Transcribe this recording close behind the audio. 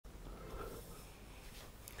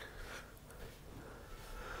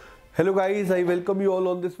Hello guys, I welcome you all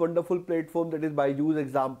on this wonderful platform that is BYJU'S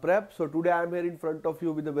Exam Prep. So today I am here in front of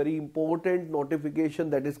you with a very important notification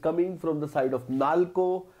that is coming from the side of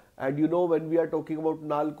NALCO. And you know, when we are talking about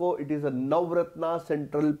NALCO, it is a Navratna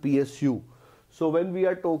Central PSU. So when we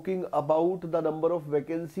are talking about the number of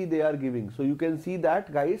vacancy they are giving, so you can see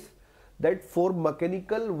that guys, that for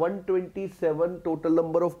mechanical 127 total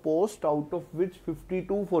number of posts, out of which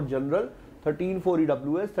 52 for general, 13 for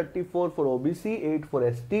EWS, 34 for OBC, 8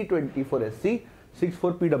 for ST, 20 for SC, 6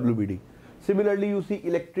 for PWBD. Similarly, you see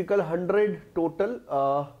electrical 100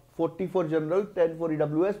 total, 40 for general, 10 for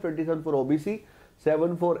EWS, 27 for OBC,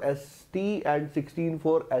 7 for ST and 16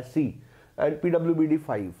 for SC, and PWBD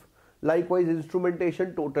 5. Likewise,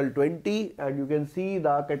 instrumentation total 20, and you can see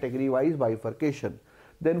the category wise bifurcation.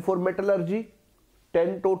 Then for metallurgy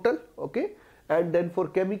 10 total, okay, and then for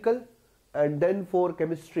chemical, and then for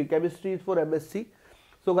chemistry is for MSc.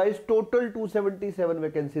 So guys, total 277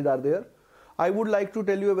 vacancies are there. I would like to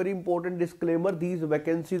tell you a very important disclaimer. These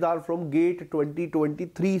vacancies are from GATE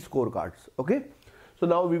 2023 scorecards, okay. So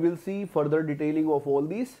now we will see further detailing of all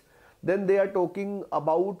these. Then they are talking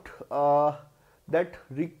about that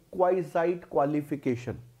requisite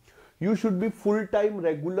qualification. You should be full-time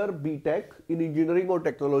regular BTech in engineering or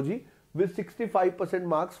technology with 65%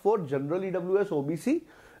 marks for general EWS OBC,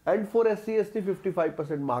 and for SC ST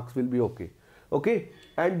 55% marks will be okay.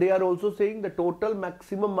 And they are also saying the total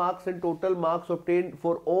maximum marks and total marks obtained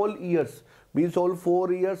for all years, means all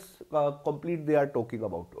 4 years complete they are talking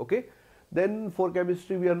about, okay. Then for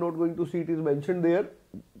chemistry we are not going to see, it is mentioned there.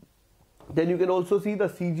 Then you can also see the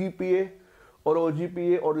CGPA or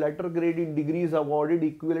OGPA or letter grade in degrees awarded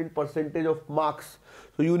equivalent percentage of marks.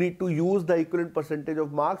 So you need to use the equivalent percentage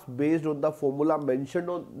of marks based on the formula mentioned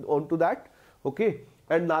onto that, okay.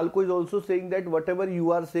 And NALCO is also saying that whatever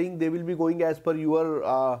you are saying, they will be going as per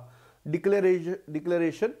your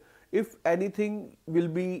declaration. If anything will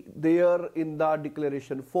be there in the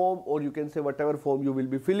declaration form, or you can say whatever form you will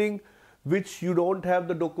be filling, which you don't have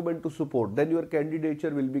the document to support, then your candidature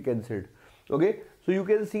will be cancelled, okay. So you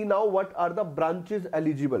can see now what are the branches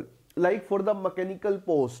eligible. Like for the mechanical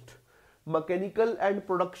post, mechanical and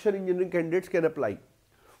production engineering candidates can apply.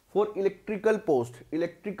 For electrical post,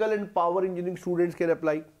 electrical and power engineering students can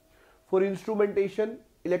apply. For instrumentation,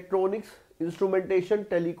 electronics, instrumentation,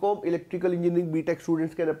 telecom, electrical engineering BTech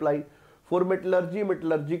students can apply. For metallurgy,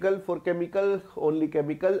 metallurgical. For chemical, only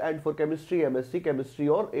chemical. And for chemistry, MSc, chemistry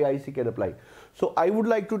or AIC can apply. So I would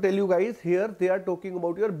like to tell you guys, here they are talking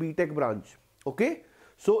about your BTech branch, okay.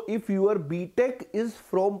 So if your BTech is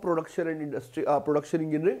from production and industry, production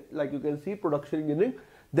engineering, like you can see production engineering,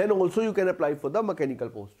 then also you can apply for the mechanical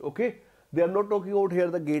post, okay. They are not talking about here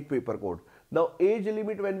the GATE paper code. Now age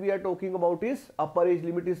limit when we are talking about is, upper age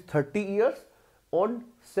limit is 30 years on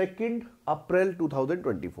 2nd April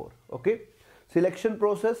 2024, okay. Selection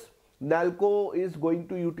process, NALCO is going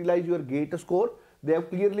to utilize your GATE score. They have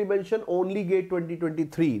clearly mentioned only GATE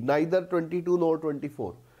 2023, neither 22 nor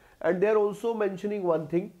 24. And they are also mentioning one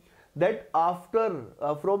thing, that after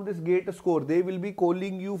from this GATE score they will be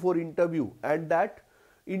calling you for interview, and that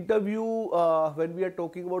interview when we are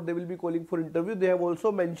talking about they will be calling for interview, they have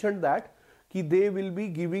also mentioned that they will be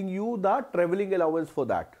giving you the traveling allowance for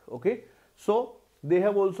that, okay. So they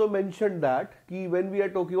have also mentioned that when we are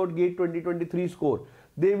talking about GATE 2023 score,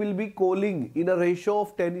 they will be calling in a ratio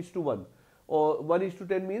of 10:1, or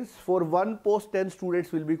 1:10 means for one post 10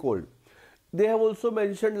 students will be called. They have also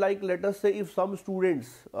mentioned, like let us say if some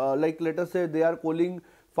students like let us say they are calling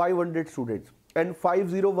 500 students, and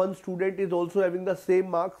 501 student is also having the same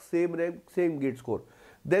marks, same rank, same GATE score,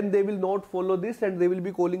 then they will not follow this, and they will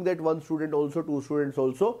be calling that one student also, two students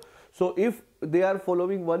also. So if they are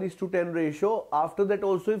following 1:10 ratio, after that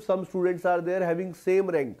also if some students are there having same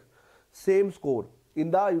rank, same score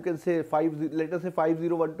in the, you can say let us say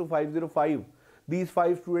 501 to 505, these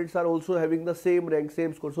 5 students are also having the same rank,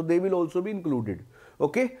 same score, so they will also be included,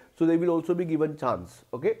 okay. So they will also be given chance,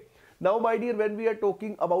 okay. Now my dear, when we are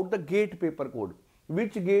talking about the GATE paper code,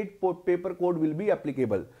 which GATE paper code will be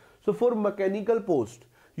applicable? So for mechanical post,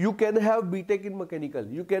 you can have BTech in mechanical,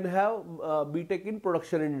 you can have BTech in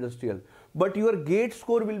production and industrial, but your GATE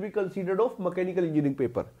score will be considered of mechanical engineering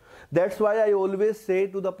paper. That's why I always say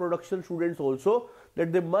to the production students also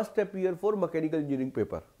that they must appear for mechanical engineering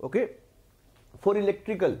paper, okay. For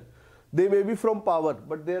electrical, they may be from power,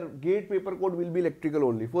 but their GATE paper code will be electrical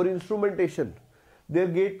only. For instrumentation, their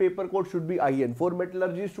GATE paper code should be IN. For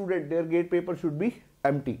metallurgy student, their GATE paper should be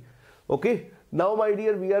MT, okay. Now my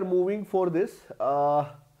dear, we are moving for this,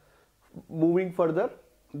 moving further.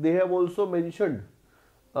 They have also mentioned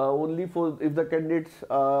only for if the candidates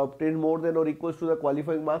obtain more than or equals to the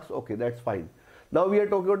qualifying marks, okay, that's fine. Now we are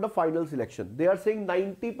talking about the final selection. They are saying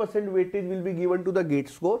 90% weightage will be given to the gate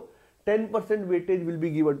score, 10% weightage will be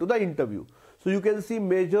given to the interview. So you can see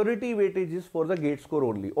majority weightage is for the gate score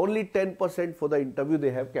only. Only 10% for the interview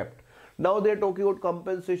they have kept. Now they are talking about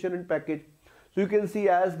compensation and package. So you can see,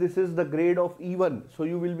 as this is the grade of E1, so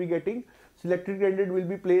you will be getting, selected candidate will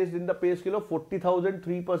be placed in the pay scale of 40,000,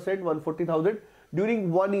 3%, 140,000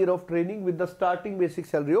 during 1 year of training with the starting basic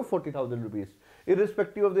salary of 40,000 rupees,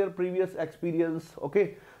 irrespective of their previous experience.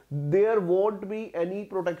 Okay, there won't be any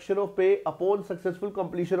protection of pay upon successful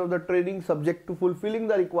completion of the training, subject to fulfilling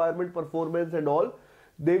the requirement, performance and all.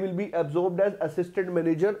 They will be absorbed as assistant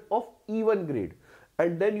manager of E1 grade,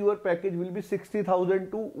 and then your package will be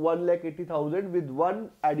 60,000 to 1,80,000 with one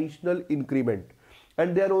additional increment.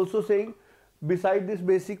 And they are also saying, beside this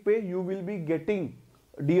basic pay, you will be getting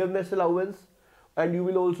dearness allowance, and you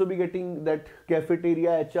will also be getting that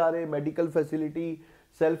cafeteria, HRA, medical facility,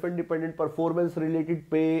 self-independent performance related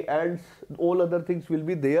pay, and all other things will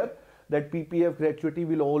be there. That PPF, gratuity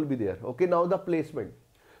will all be there. Okay, now the placement.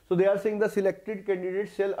 So they are saying the selected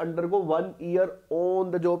candidates shall undergo 1 year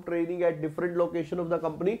on the job training at different location of the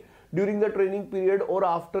company. During the training period or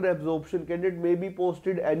after absorption, candidate may be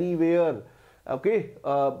posted anywhere. Okay,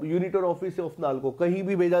 unit or office of NALCO, kahin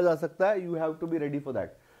bhi bheja ja sakta hai. You have to be ready for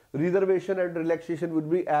that. Reservation and relaxation would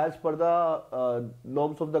be as per the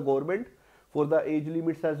norms of the government for the age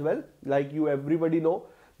limits as well. Like you everybody know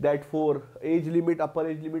that for age limit, upper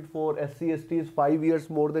age limit for SC, ST is 5 years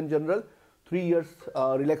more than general, 3 years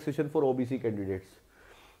relaxation for OBC candidates.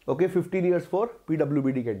 Okay, 15 years for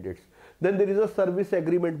PWBD candidates. Then there is a service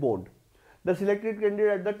agreement bond. The selected candidate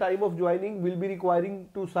at the time of joining will be requiring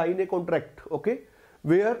to sign a contract, okay,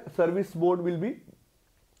 where service bond will be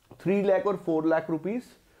 3 lakh or 4 lakh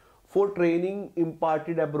rupees for training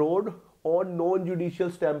imparted abroad on non-judicial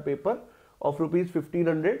stamp paper of rupees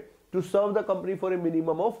 1,500 to serve the company for a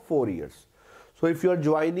minimum of 4 years. So if you are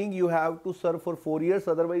joining, you have to serve for 4 years,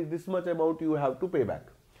 otherwise this much amount you have to pay back.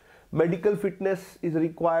 Medical fitness is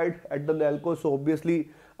required at the NALCO, so obviously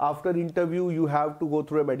after interview you have to go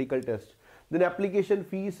through a medical test. Then application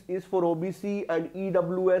fees is for OBC and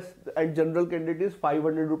EWS and general candidate is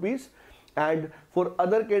 500 rupees, and for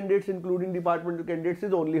other candidates including departmental candidates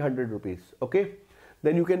is only 100 rupees. Okay,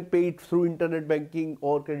 then you can pay it through internet banking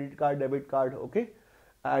or credit card, debit card. Okay,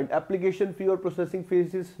 and application fee or processing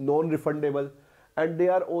fees is non-refundable. And they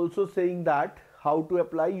are also saying that how to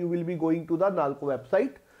apply, you will be going to the NALCO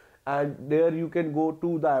website, and there you can go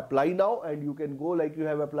to the apply now, and you can go like you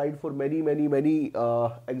have applied for many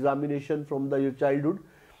examination from your childhood.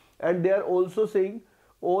 And they are also saying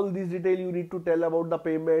all these detail you need to tell about the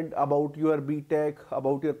payment, about your BTech,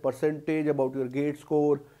 about your percentage, about your gate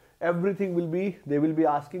score, everything will be, they will be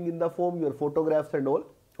asking in the form, your photographs and all.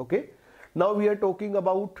 Okay, now we are talking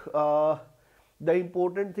about the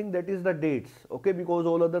important thing, that is the dates. Okay, because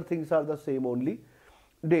all other things are the same, only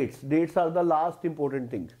dates are the last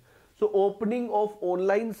important thing. So opening of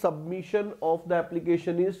online submission of the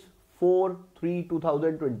application is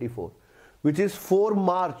 4/3/2024, which is 4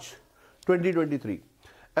 March 2023,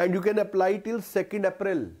 and you can apply till 2nd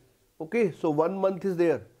April. Okay, so 1 month is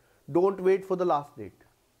there. Don't wait for the last date.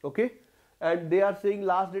 Okay, and they are saying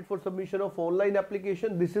last date for submission of online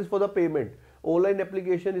application, this is for the payment. Online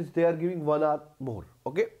application is they are giving 1 hour more.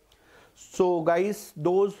 Okay, so guys,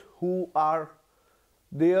 those who are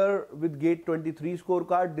there with GATE 23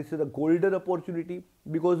 scorecard, this is a golden opportunity,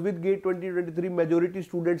 because with GATE 2023 majority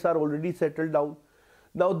students are already settled down.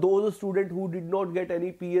 Now those students who did not get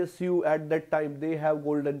any PSU at that time, they have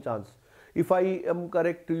golden chance. If I am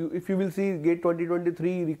correct to you, if you will see GATE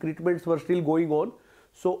 2023 recruitments were still going on.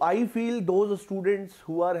 So I feel those students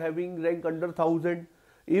who are having rank under 1000,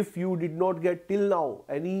 if you did not get till now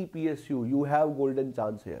any PSU, you have golden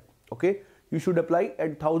chance here. Okay, you should apply.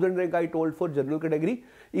 And 1000 rank I told for general category.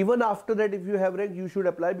 Even after that, if you have rank, you should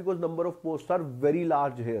apply, because number of posts are very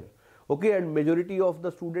large here. Okay, and majority of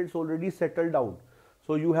the students already settled down.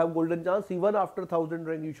 So you have golden chance. Even after 1000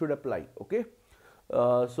 rank, you should apply. Okay.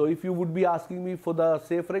 So if you would be asking me for the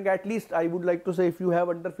safe rank, at least I would like to say, if you have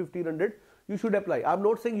under 1500, you should apply. I'm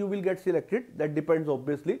not saying you will get selected. That depends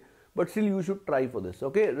obviously. But still you should try for this.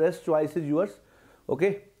 Okay. Rest choice is yours.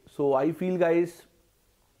 Okay. So I feel guys,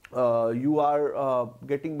 you are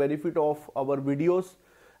getting benefit of our videos,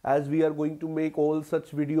 as we are going to make all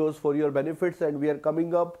such videos for your benefits, and we are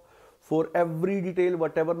coming up for every detail,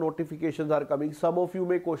 whatever notifications are coming. Some of you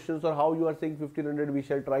may questions or how you are saying 1500, we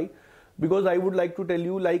shall try, because I would like to tell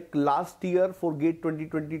you, like last year for GATE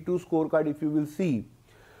 2022 scorecard, if you will see,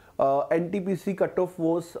 NTPC cutoff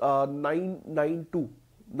was 992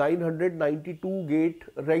 GATE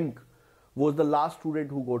rank was the last student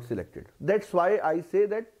who got selected. That's why I say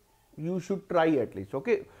that you should try at least.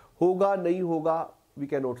 Okay, hoga nahi hoga we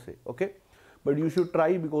cannot say. Okay, but you should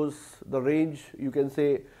try, because the range, you can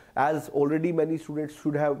say, as already many students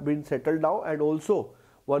should have been settled now. And also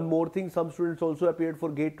one more thing, some students also appeared for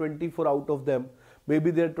gate 24. Out of them,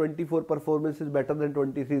 maybe their 24 performance is better than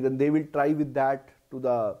 23, then they will try with that to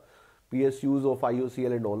the PSUs of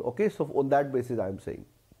IOCL and all. Okay, so on that basis I am saying.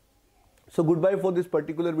 So goodbye for this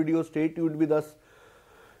particular video. Stay tuned with us.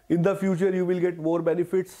 In the future you will get more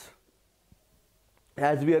benefits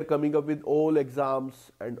as we are coming up with all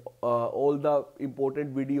exams and all the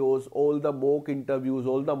important videos, all the mock interviews,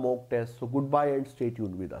 all the mock tests. So goodbye and stay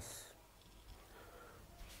tuned with us.